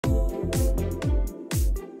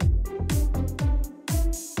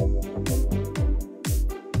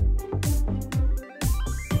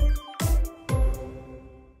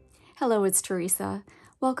Hello, it's Theresa.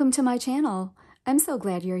 Welcome to my channel. I'm so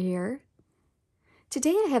glad you're here.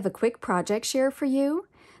 Today I have a quick project share for you.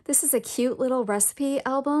 This is a cute little recipe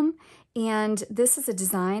album, and this is a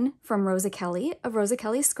design from Rosa Kelly of Rosa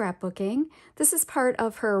Kelly Scrapbooking. This is part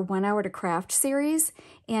of her 1 Hour to Craft series,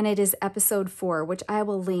 and it is episode 4, which I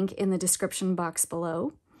will link in the description box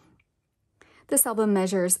below. This album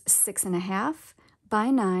measures 6.5 by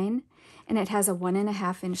 9, and it has a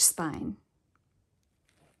 1.5 inch spine.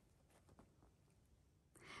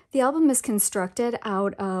 The album is constructed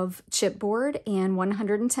out of chipboard and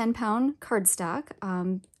 110-pound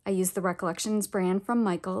cardstock. I used the Recollections brand from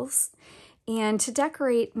Michaels. And to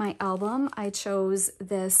decorate my album, I chose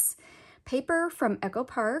this paper from Echo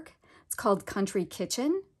Park. It's called Country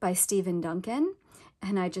Kitchen by Steven Duncan.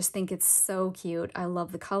 And I just think it's so cute. I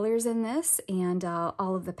love the colors in this and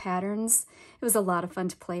all of the patterns. It was a lot of fun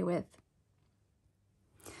to play with.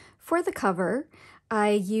 For the cover,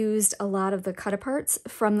 I used a lot of the cut-aparts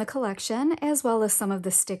from the collection, as well as some of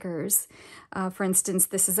the stickers. For instance,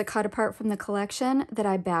 this is a cut-apart from the collection that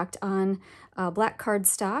I backed on black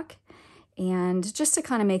cardstock, and just to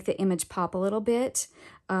kind of make the image pop a little bit.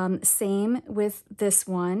 Same with this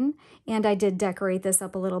one, and I did decorate this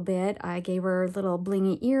up a little bit. I gave her a little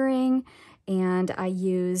blingy earring, and I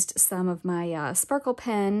used some of my sparkle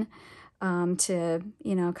pen to,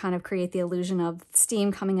 kind of create the illusion of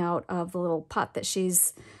steam coming out of the little pot that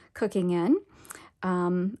she's cooking in.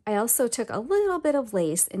 I also took a little bit of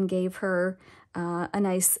lace and gave her a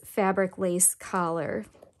nice fabric lace collar.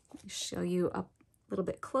 Let me show you a little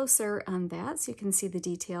bit closer on that so you can see the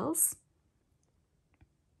details.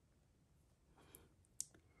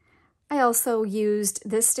 I also used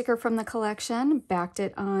this sticker from the collection, backed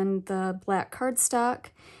it on the black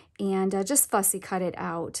cardstock, and just fussy cut it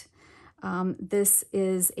out. This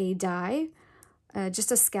is a die,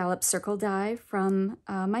 just a scallop circle die from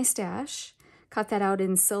my stash. Cut that out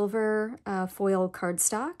in silver foil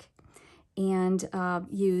cardstock and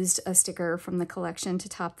used a sticker from the collection to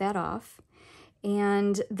top that off.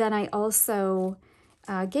 And then I also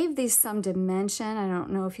gave these some dimension. I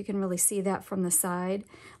don't know if you can really see that from the side,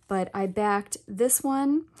 but I backed this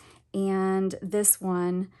one and this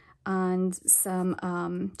one on some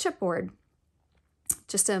chipboard,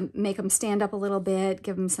 just to make them stand up a little bit,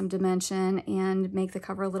 give them some dimension, and make the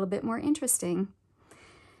cover a little bit more interesting.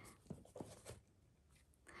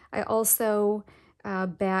 I also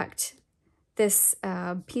backed this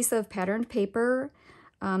piece of patterned paper,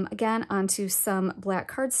 again, onto some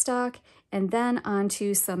black cardstock, and then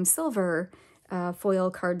onto some silver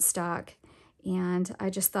foil cardstock. And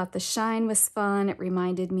I just thought the shine was fun. It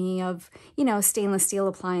reminded me of, stainless steel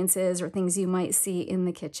appliances or things you might see in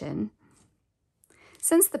the kitchen.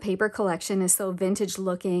 Since the paper collection is so vintage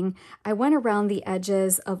looking, I went around the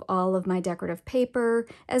edges of all of my decorative paper,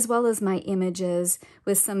 as well as my images,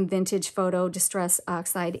 with some vintage photo distress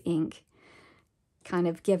oxide ink. Kind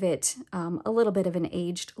of give it a little bit of an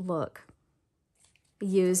aged look. I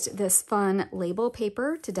used this fun label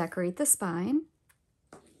paper to decorate the spine,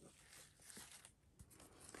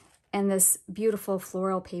 and this beautiful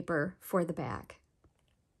floral paper for the back.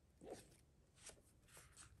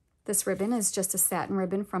 This ribbon is just a satin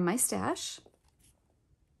ribbon from my stash.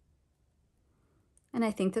 And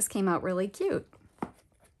I think this came out really cute.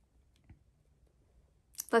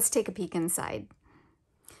 Let's take a peek inside.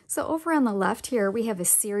 So over on the left here, we have a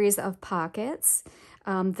series of pockets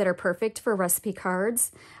that are perfect for recipe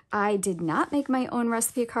cards. I did not make my own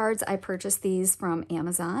recipe cards. I purchased these from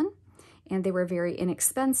Amazon, and they were very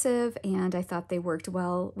inexpensive, and I thought they worked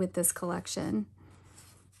well with this collection.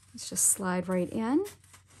 Let's just slide right in.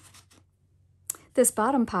 This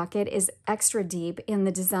bottom pocket is extra deep, and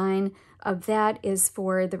the design of that is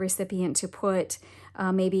for the recipient to put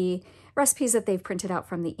maybe recipes that they've printed out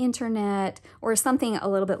from the internet, or something a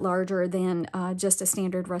little bit larger than just a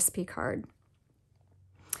standard recipe card.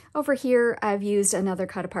 Over here, I've used another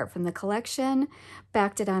cut apart from the collection,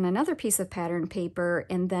 backed it on another piece of pattern paper,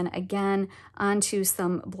 and then again onto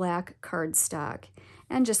some black cardstock,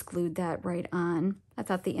 and just glued that right on. I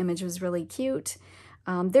thought the image was really cute.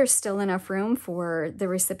 There's still enough room for the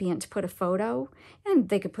recipient to put a photo, and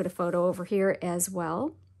they could put a photo over here as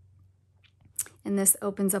well. And this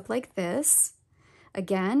opens up like this.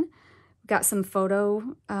 Again, we've got some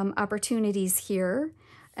photo opportunities here.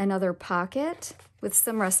 Another pocket with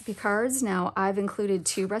some recipe cards. Now, I've included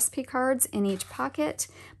 2 recipe cards in each pocket,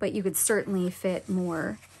 but you could certainly fit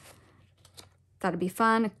more. That'd be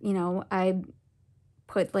fun. I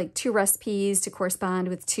put like 2 recipes to correspond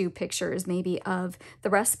with 2 pictures, maybe of the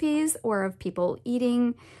recipes or of people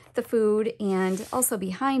eating the food. And also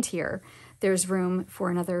behind here, there's room for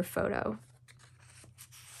another photo.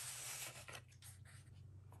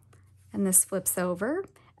 And this flips over,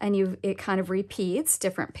 and it kind of repeats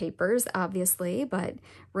different papers, obviously, but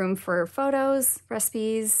room for photos,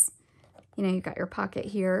 recipes. You know, you've got your pocket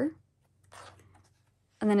here.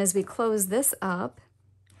 And then as we close this up,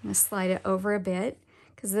 I'm going to slide it over a bit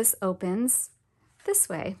because this opens this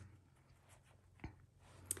way.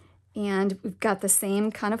 And we've got the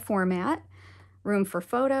same kind of format. Room for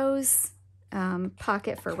photos,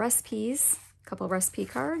 pocket for recipes, a couple recipe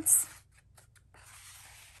cards.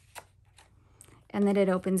 And then it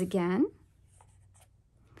opens again.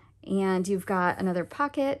 And you've got another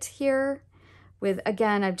pocket here with,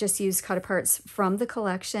 again, I've just used cut aparts from the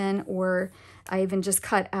collection, or I even just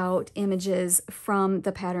cut out images from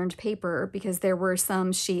the patterned paper because there were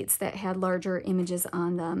some sheets that had larger images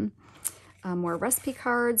on them. More recipe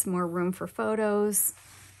cards, more room for photos.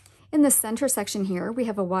 In the center section here, we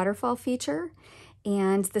have a waterfall feature,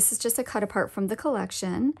 and this is just a cut apart from the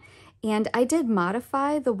collection. And I did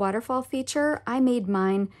modify the waterfall feature. I made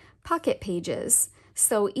mine pocket pages.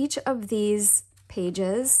 So each of these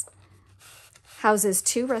pages houses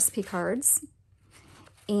 2 recipe cards.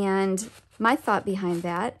 And my thought behind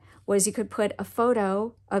that was you could put a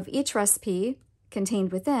photo of each recipe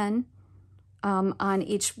contained within on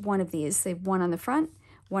each one of these. So one on the front,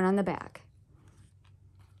 one on the back.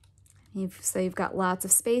 So you've got lots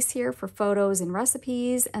of space here for photos and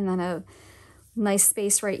recipes, and then a nice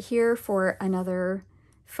space right here for another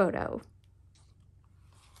photo.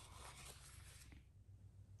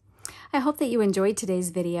 I hope that you enjoyed today's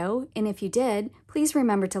video, and if you did, please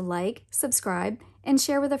remember to like, subscribe, and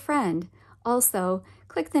share with a friend. Also,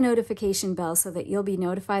 click the notification bell so that you'll be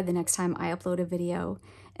notified the next time I upload a video.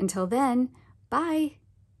 Until then, bye!